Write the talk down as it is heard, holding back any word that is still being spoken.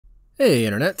Hey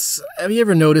internets, have you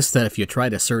ever noticed that if you try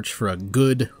to search for a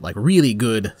good, like really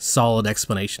good, solid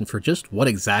explanation for just what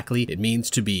exactly it means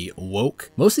to be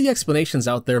woke, most of the explanations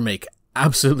out there make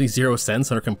absolutely zero sense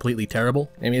and are completely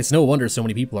terrible? I mean, it's no wonder so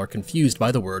many people are confused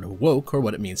by the word woke or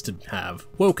what it means to have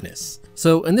wokeness.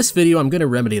 So in this video, I'm going to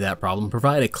remedy that problem,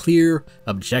 provide a clear,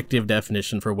 objective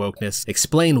definition for wokeness,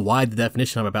 explain why the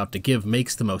definition I'm about to give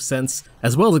makes the most sense,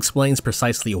 as well as explains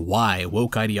precisely why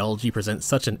woke ideology presents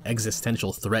such an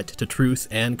existential threat to truth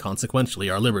and consequentially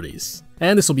our liberties.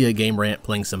 And this will be a game rant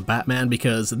playing some Batman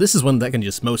because this is one that can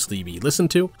just mostly be listened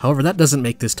to. However, that doesn't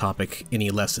make this topic any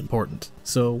less important.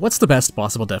 So what's the best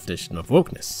possible definition of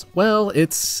wokeness? Well,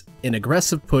 it's an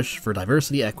aggressive push for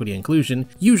diversity, equity, and inclusion,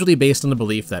 usually based on the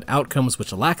belief that outcomes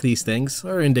which lack these things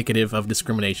are indicative of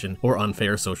discrimination or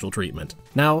unfair social treatment.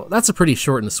 Now, that's a pretty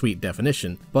short and sweet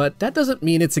definition, but that doesn't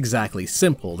mean it's exactly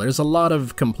simple. There's a lot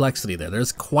of complexity there.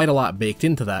 There's quite a lot baked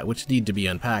into that which need to be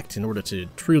unpacked in order to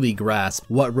truly grasp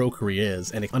what wokery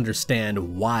is and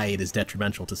understand why it is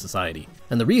detrimental to society.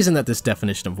 And the reason that this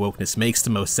definition of wokeness makes the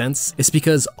most sense is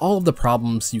because all of the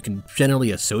problems you can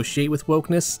generally associate with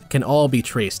wokeness can all be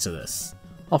traced to this.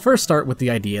 I'll first start with the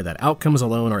idea that outcomes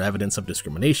alone are evidence of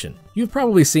discrimination. You've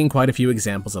probably seen quite a few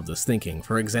examples of this thinking.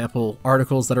 For example,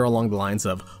 articles that are along the lines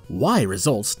of, Y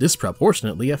results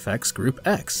disproportionately affects group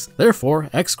X, therefore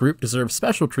X group deserves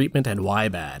special treatment and Y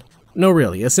bad. No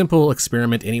really, a simple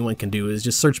experiment anyone can do is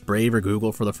just search Brave or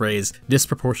Google for the phrase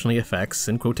disproportionately affects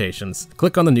in quotations,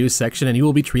 click on the news section and you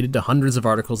will be treated to hundreds of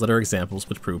articles that are examples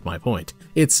which prove my point.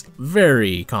 It's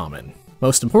very common.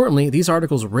 Most importantly, these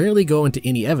articles rarely go into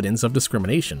any evidence of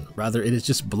discrimination, rather it is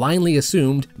just blindly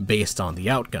assumed based on the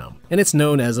outcome. And it's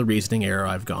known as a reasoning error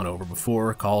I've gone over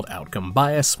before called outcome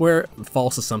bias, where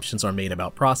false assumptions are made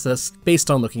about process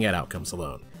based on looking at outcomes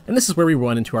alone. And this is where we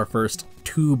run into our first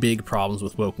two big problems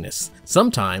with wokeness.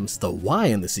 Sometimes the why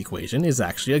in this equation is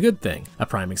actually a good thing. A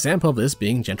prime example of this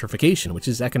being gentrification, which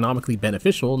is economically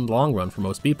beneficial in the long run for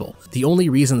most people. The only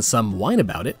reason some whine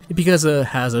about it is because it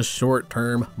has a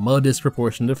short-term,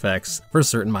 disproportionate effects for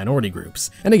certain minority groups.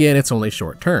 And again, it's only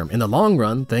short-term. In the long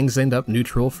run, things end up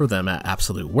neutral for them at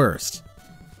absolute worst.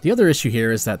 The other issue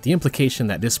here is that the implication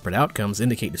that disparate outcomes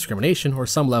indicate discrimination or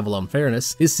some level of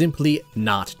unfairness is simply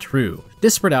not true.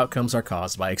 Disparate outcomes are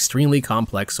caused by extremely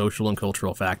complex social and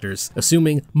cultural factors.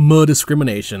 Assuming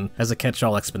discrimination as a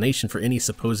catch-all explanation for any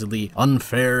supposedly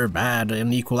unfair, bad, and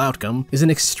unequal outcome is an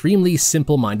extremely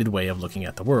simple-minded way of looking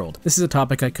at the world. This is a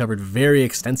topic I covered very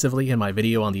extensively in my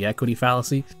video on the equity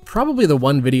fallacy. Probably the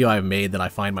one video I've made that I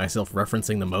find myself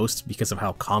referencing the most because of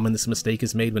how common this mistake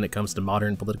is made when it comes to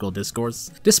modern political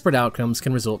discourse. Disparate outcomes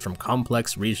can result from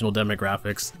complex regional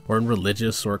demographics or in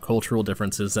religious or cultural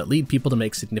differences that lead people to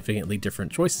make significantly different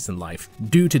choices in life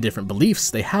due to different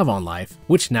beliefs they have on life,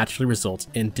 which naturally result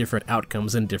in different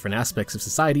outcomes in different aspects of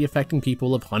society affecting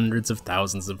people of hundreds of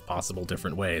thousands of possible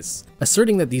different ways.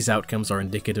 Asserting that these outcomes are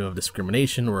indicative of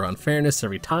discrimination or unfairness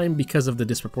every time because of the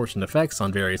disproportionate effects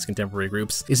on various contemporary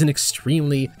groups is an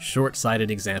extremely short-sighted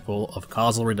example of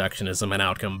causal reductionism and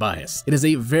outcome bias. It is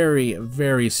a very,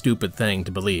 very stupid thing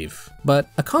to believe. But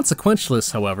a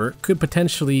consequentialist, however, could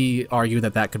potentially argue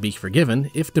that that could be forgiven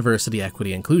if diversity,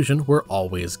 equity, and inclusion were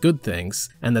always good things,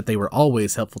 and that they were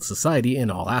always helpful to society in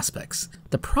all aspects.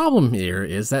 The problem here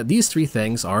is that these three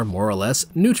things are more or less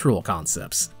neutral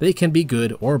concepts. They can be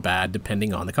good or bad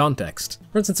depending on the context.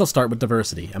 For instance, I'll start with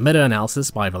diversity. A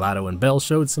meta-analysis by Vallado and Bell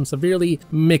showed some severely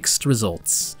mixed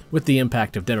results with the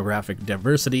impact of demographic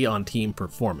diversity on team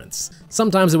performance.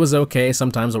 Sometimes it was okay,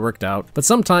 sometimes it worked out, but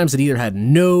sometimes it either had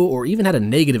no or even had a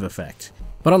negative effect.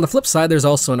 But on the flip side, there's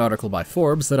also an article by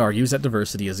Forbes that argues that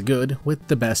diversity is good, with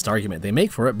the best argument they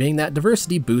make for it being that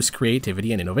diversity boosts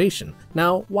creativity and innovation.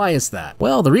 Now, why is that?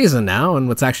 Well, the reason now, and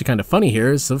what's actually kind of funny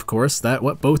here, is of course that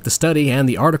what both the study and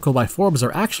the article by Forbes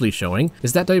are actually showing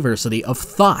is that diversity of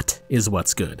thought is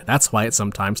what's good. That's why it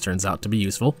sometimes turns out to be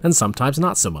useful, and sometimes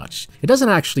not so much. It doesn't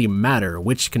actually matter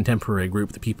which contemporary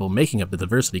group the people making up the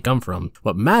diversity come from.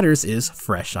 What matters is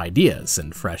fresh ideas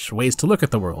and fresh ways to look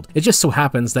at the world. It just so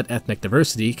happens that ethnic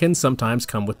diversity can sometimes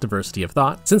come with diversity of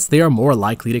thought, since they are more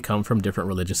likely to come from different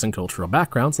religious and cultural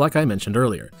backgrounds like I mentioned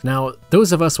earlier. Now,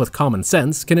 those of us with common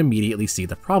sense can immediately see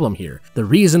the problem here. The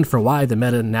reason for why the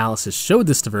meta-analysis showed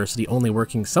this diversity only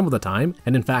working some of the time,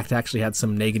 and in fact actually had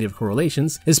some negative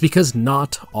correlations, is because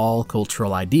not all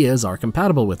cultural ideas are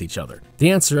compatible with each other.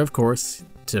 The answer, of course,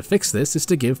 to fix this is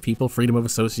to give people freedom of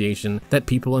association, that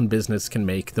people in business can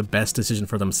make the best decision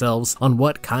for themselves on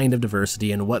what kind of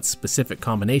diversity and what specific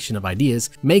combination of ideas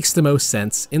makes the most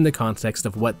sense in the context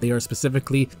of what they are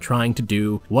specifically trying to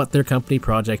do, what their company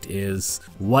project is,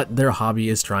 what their hobby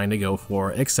is trying to go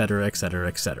for, etc., etc.,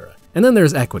 etc. And then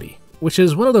there's equity. which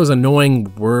is one of those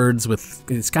annoying words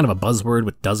it's kind of a buzzword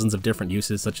with dozens of different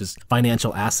uses, such as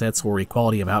financial assets or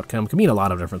equality of outcome, can mean a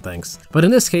lot of different things. But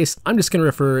in this case, I'm just going to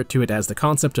refer to it as the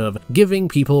concept of giving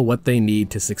people what they need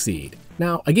to succeed.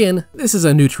 Now, again, this is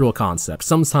a neutral concept.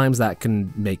 Sometimes that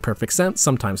can make perfect sense,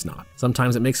 sometimes not.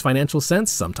 Sometimes it makes financial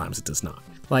sense, sometimes it does not.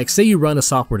 Like, say you run a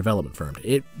software development firm.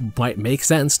 It might make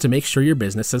sense to make sure your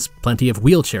business has plenty of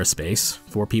wheelchair space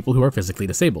for people who are physically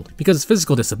disabled, because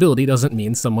physical disability doesn't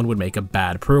mean someone would make a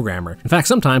bad programmer. In fact,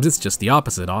 sometimes it's just the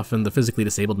opposite. Often the physically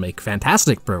disabled make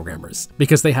fantastic programmers,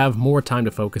 because they have more time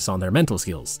to focus on their mental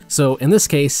skills. So in this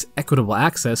case, equitable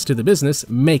access to the business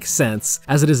makes sense,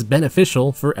 as it is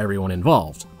beneficial for everyone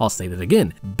involved. I'll state it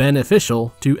again,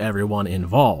 beneficial to everyone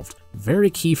involved. Very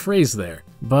key phrase there.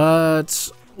 But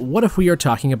what if we are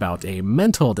talking about a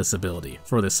mental disability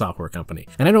for this software company?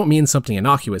 And I don't mean something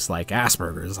innocuous like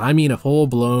Asperger's, I mean a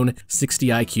full-blown 60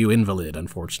 IQ invalid,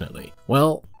 unfortunately.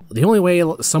 Well, the only way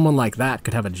someone like that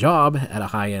could have a job at a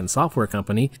high-end software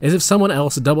company is if someone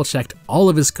else double-checked all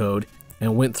of his code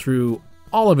and went through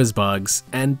all of his bugs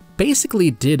and basically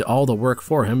did all the work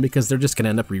for him, because they're just going to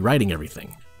end up rewriting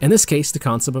everything. In this case, the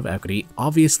concept of equity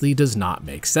obviously does not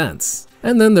make sense.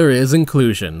 And then there is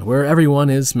inclusion, where everyone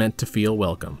is meant to feel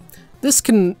welcome. This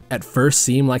can at first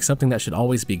seem like something that should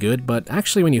always be good, but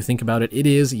actually when you think about it, it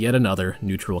is yet another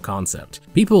neutral concept.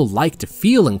 People like to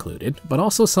feel included, but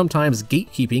also sometimes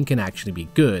gatekeeping can actually be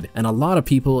good, and a lot of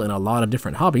people in a lot of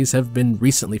different hobbies have been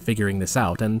recently figuring this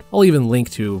out, and I'll even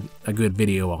link to a good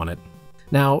video on it.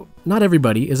 Now, not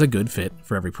everybody is a good fit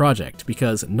for every project,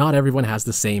 because not everyone has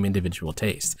the same individual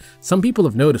taste. Some people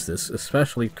have noticed this,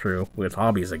 especially true with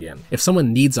hobbies again. If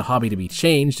someone needs a hobby to be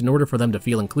changed in order for them to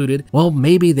feel included, well,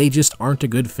 maybe they just aren't a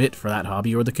good fit for that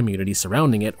hobby or the community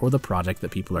surrounding it or the project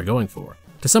that people are going for.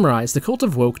 To summarize, the cult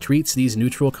of woke treats these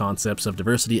neutral concepts of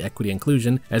diversity, equity,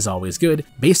 inclusion as always good,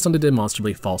 based on the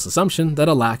demonstrably false assumption that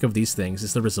a lack of these things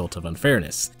is the result of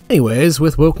unfairness. Anyways,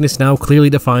 with wokeness now clearly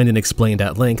defined and explained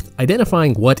at length,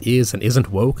 identifying what is and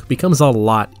isn't woke becomes a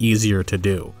lot easier to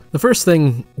do. The first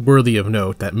thing worthy of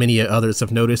note that many others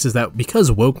have noticed is that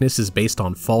because wokeness is based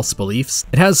on false beliefs,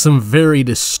 it has some very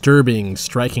disturbing,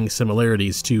 striking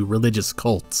similarities to religious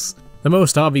cults. The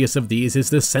most obvious of these is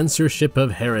the censorship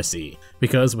of heresy,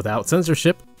 because without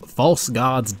censorship, false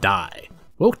gods die.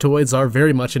 Woketoids are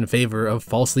very much in favor of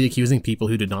falsely accusing people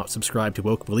who do not subscribe to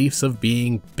woke beliefs of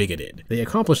being bigoted. They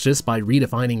accomplish this by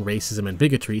redefining racism and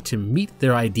bigotry to meet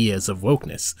their ideas of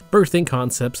wokeness, birthing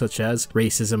concepts such as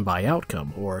racism by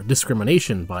outcome, or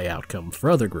discrimination by outcome for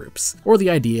other groups, or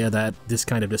the idea that this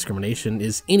kind of discrimination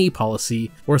is any policy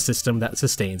or system that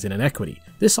sustains an inequity.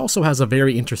 This also has a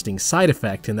very interesting side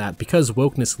effect in that because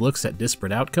wokeness looks at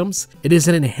disparate outcomes, it is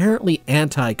an inherently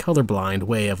anti-colorblind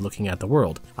way of looking at the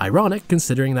world. Ironic,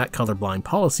 considering that colorblind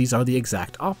policies are the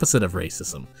exact opposite of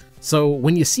racism. So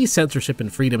when you see censorship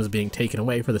and freedoms being taken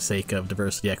away for the sake of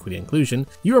diversity, equity, inclusion,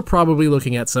 you are probably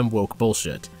looking at some woke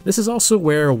bullshit. This is also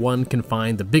where one can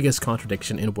find the biggest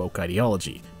contradiction in woke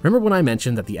ideology. Remember when I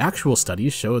mentioned that the actual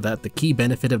studies show that the key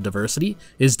benefit of diversity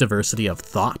is diversity of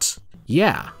thought?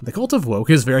 Yeah, the cult of woke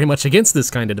is very much against this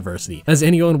kind of diversity, as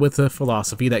anyone with a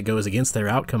philosophy that goes against their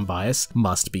outcome bias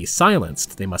must be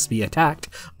silenced. They must be attacked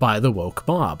by the woke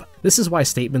mob. This is why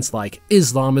statements like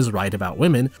Islam is right about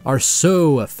women are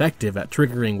so effective at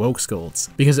triggering woke scolds,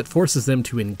 because it forces them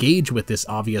to engage with this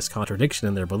obvious contradiction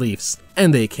in their beliefs,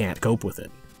 and they can't cope with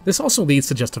it. This also leads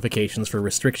to justifications for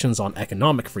restrictions on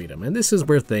economic freedom, and this is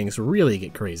where things really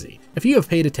get crazy. If you have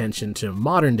paid attention to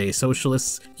modern-day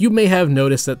socialists, you may have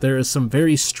noticed that there is some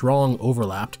very strong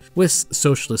overlap with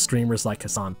socialist streamers like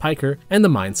Hassan Piker and the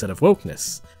mindset of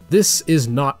wokeness. This is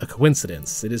not a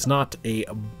coincidence. It is not a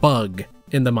bug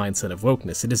in the mindset of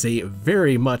wokeness. It is a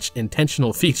very much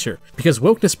intentional feature, because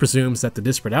wokeness presumes that the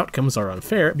disparate outcomes are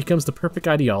unfair. It becomes the perfect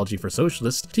ideology for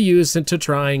socialists to use and to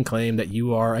try and claim that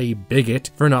you are a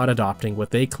bigot for not adopting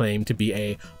what they claim to be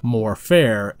a more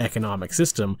fair economic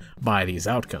system by these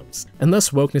outcomes. And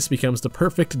thus wokeness becomes the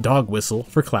perfect dog whistle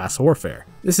for class warfare.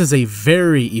 This is a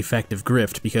very effective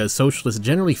grift because socialists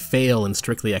generally fail in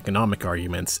strictly economic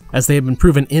arguments, as they have been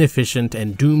proven inefficient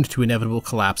and doomed to inevitable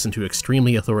collapse into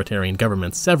extremely authoritarian governments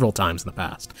several times in the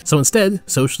past. So instead,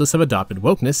 socialists have adopted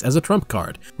wokeness as a trump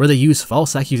card, where they use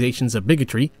false accusations of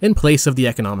bigotry in place of the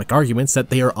economic arguments that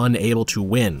they are unable to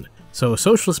win. So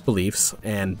socialist beliefs,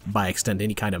 and by extent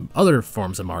any kind of other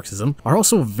forms of Marxism, are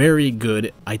also very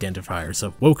good identifiers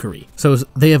of wokery. So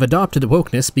they have adopted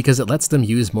wokeness because it lets them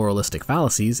use moralistic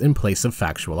fallacies in place of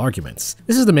factual arguments.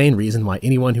 This is the main reason why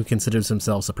anyone who considers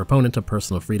themselves a proponent of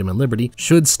personal freedom and liberty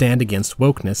should stand against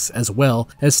wokeness as well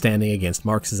as standing against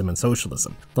Marxism and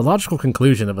socialism. The logical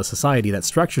conclusion of a society that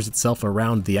structures itself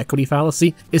around the equity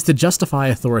fallacy is to justify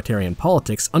authoritarian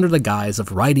politics under the guise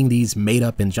of righting these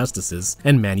made-up injustices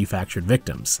and manufactured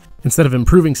victims, instead of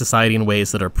improving society in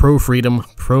ways that are pro-freedom,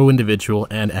 pro-individual,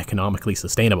 and economically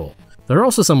sustainable. There are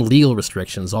also some legal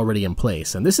restrictions already in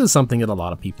place, and this is something that a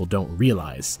lot of people don't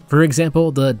realize. For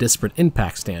example, the Disparate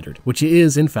Impact standard, which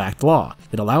is in fact law.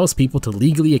 It allows people to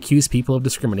legally accuse people of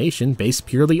discrimination based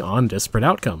purely on disparate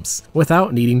outcomes,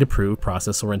 without needing to prove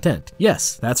process or intent.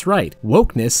 Yes, that's right,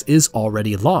 wokeness is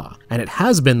already law, and it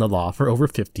has been the law for over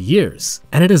 50 years.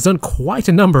 And it has done quite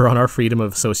a number on our freedom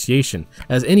of association,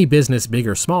 as any business, big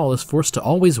or small, is forced to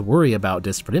always worry about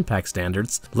disparate impact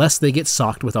standards, lest they get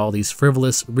socked with all these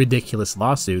frivolous, ridiculous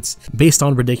lawsuits based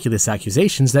on ridiculous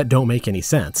accusations that don't make any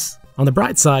sense. On the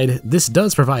bright side, this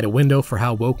does provide a window for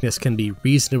how wokeness can be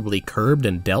reasonably curbed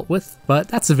and dealt with, but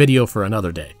that's a video for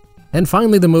another day. And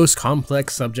finally, the most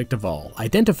complex subject of all,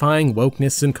 identifying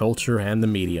wokeness in culture and the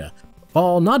media.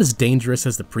 While not as dangerous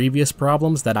as the previous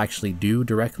problems that actually do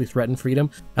directly threaten freedom,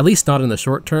 at least not in the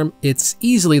short term, it's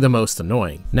easily the most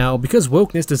annoying. Now, because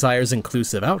wokeness desires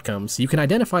inclusive outcomes, you can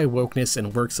identify wokeness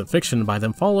in works of fiction by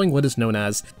them following what is known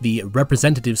as the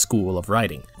representative school of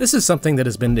writing. This is something that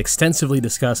has been extensively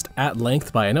discussed at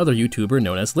length by another YouTuber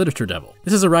known as Literature Devil.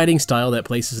 This is a writing style that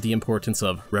places the importance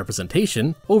of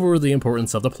representation over the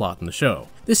importance of the plot in the show.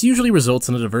 This usually results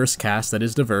in a diverse cast that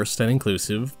is diverse and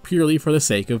inclusive purely for the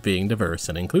sake of being diverse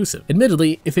and inclusive.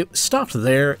 Admittedly, if it stopped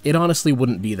there, it honestly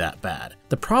wouldn't be that bad.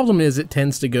 The problem is it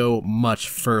tends to go much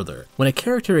further. When a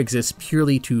character exists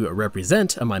purely to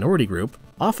represent a minority group,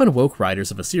 often woke writers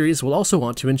of a series will also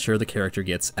want to ensure the character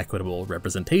gets equitable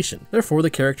representation. Therefore, the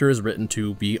character is written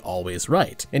to be always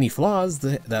right. Any flaws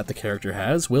that the character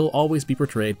has will always be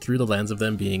portrayed through the lens of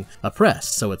them being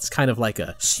oppressed, so it's kind of like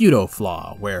a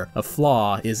pseudo-flaw, where a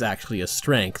flaw is actually a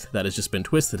strength that has just been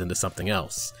twisted into something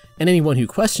else. And anyone who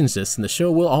questions this in the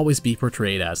show will always be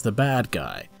portrayed as the bad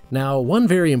guy. Now, one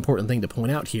very important thing to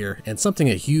point out here, and something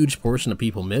a huge portion of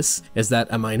people miss, is that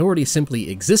a minority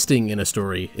simply existing in a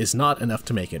story is not enough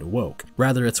to make it woke.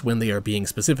 Rather, it's when they are being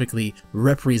specifically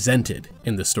represented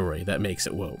in the story that makes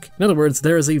it woke. In other words,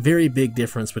 there is a very big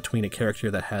difference between a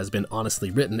character that has been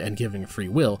honestly written and given free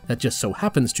will that just so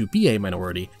happens to be a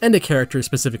minority, and a character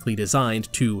specifically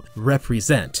designed to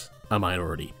represent a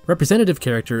minority. Representative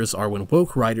characters are when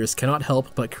woke writers cannot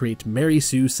help but create Mary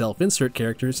Sue self-insert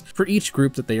characters for each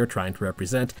group that they are trying to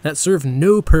represent that serve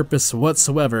no purpose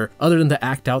whatsoever other than to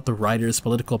act out the writer's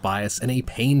political bias in a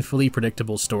painfully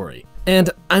predictable story.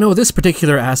 And I know this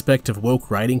particular aspect of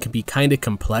woke writing can be kinda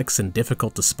complex and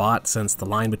difficult to spot, since the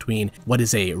line between what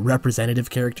is a representative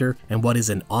character and what is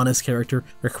an honest character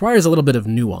requires a little bit of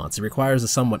nuance. It requires a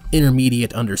somewhat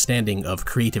intermediate understanding of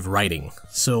creative writing.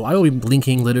 So I will be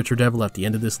linking Literature Devil at the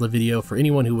end of this video for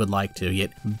anyone who would like to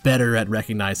get better at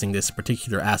recognizing this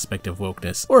particular aspect of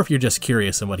wokeness, or if you're just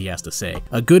curious on what he has to say.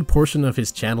 A good portion of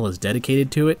his channel is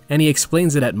dedicated to it, and he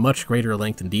explains it at much greater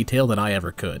length and detail than I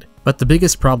ever could. But the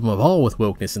biggest problem of all with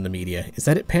wokeness in the media is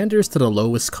that it panders to the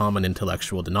lowest common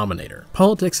intellectual denominator.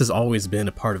 Politics has always been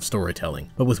a part of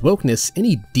storytelling, but with wokeness,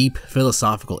 any deep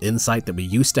philosophical insight that we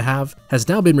used to have has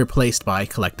now been replaced by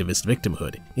collectivist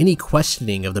victimhood. Any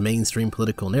questioning of the mainstream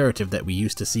political narrative that we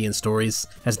used to see in stories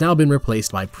has now been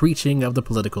replaced by preaching of the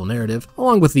political narrative,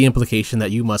 along with the implication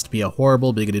that you must be a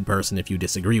horrible, bigoted person if you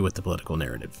disagree with the political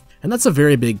narrative. And that's a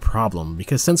very big problem,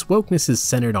 because since wokeness is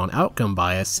centered on outcome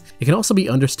bias, it can also be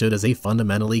understood as a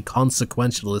fundamentally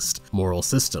consequentialist moral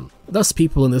system. Thus,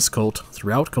 people in this cult,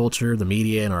 throughout culture, the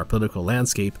media, and our political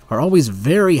landscape, are always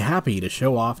very happy to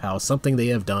show off how something they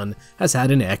have done has had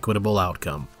an equitable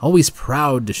outcome. Always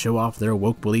proud to show off their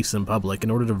woke beliefs in public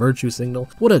in order to virtue signal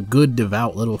what a good,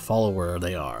 devout little follower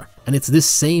they are. And it's this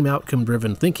same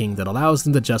outcome-driven thinking that allows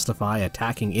them to justify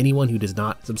attacking anyone who does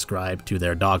not subscribe to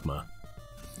their dogma.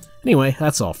 Anyway,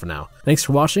 that's all for now. Thanks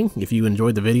for watching. If you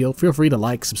enjoyed the video, feel free to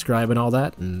like, subscribe, and all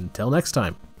that, and until next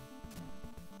time.